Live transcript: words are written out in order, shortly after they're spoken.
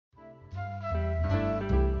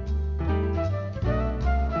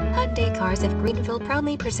Hyundai Cars of Greenville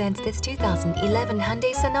proudly presents this 2011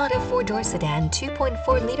 Hyundai Sonata 4-door sedan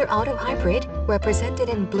 2.4-liter auto hybrid, represented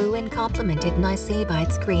in blue and complemented nicely by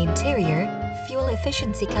its grey interior. Fuel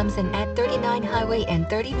efficiency comes in at 39 highway and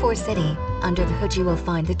 34 city. Under the hood you will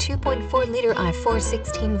find the 2.4-liter i4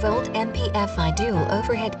 16-volt MPFI dual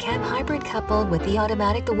overhead cab hybrid coupled with the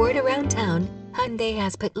automatic. The Word Around Town. Hyundai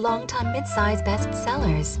has put long-time mid-size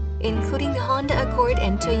bestsellers, including the Honda Accord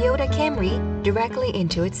and Toyota Camry, directly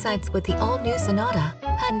into its sights with the all-new Sonata.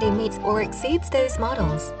 Hyundai meets or exceeds those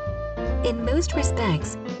models in most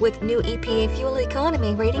respects, with new EPA fuel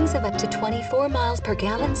economy ratings of up to 24 miles per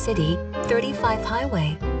gallon city, 35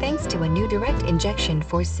 highway. Thanks to a new direct injection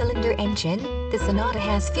 4-cylinder engine, the Sonata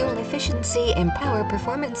has fuel efficiency and power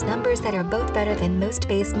performance numbers that are both better than most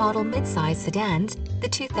base model midsize sedans. The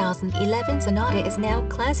 2011 Sonata is now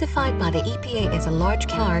classified by the EPA as a large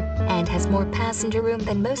car and has more passenger room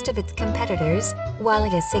than most of its competitors, while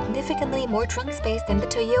it has significantly more trunk space than the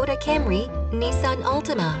Toyota Camry, Nissan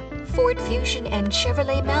Altima, Ford Fusion and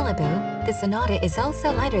Chevrolet Malibu. The Sonata is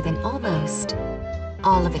also lighter than almost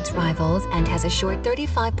all of its rivals and has a short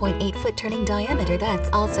 35.8-foot turning diameter that's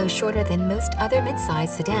also shorter than most other midsize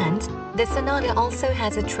sedans. The Sonata also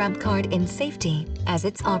has a trump card in safety, as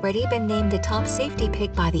it's already been named a top safety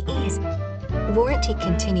pick by the Ease. Warranty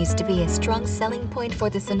continues to be a strong selling point for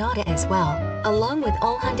the Sonata as well. Along with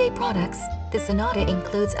all Hyundai products, the Sonata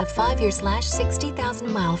includes a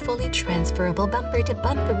 5-year/60,000-mile fully transferable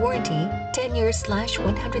bumper-to-bumper warranty,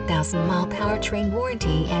 10-year/100,000-mile powertrain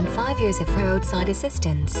warranty, and 5 years of roadside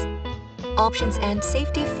assistance. Options and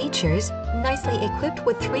safety features: nicely equipped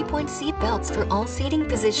with 3-point seat belts for all seating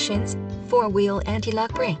positions, 4-wheel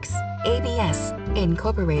anti-lock brakes, ABS,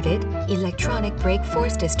 incorporated, electronic brake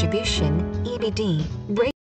force distribution, EBD, brake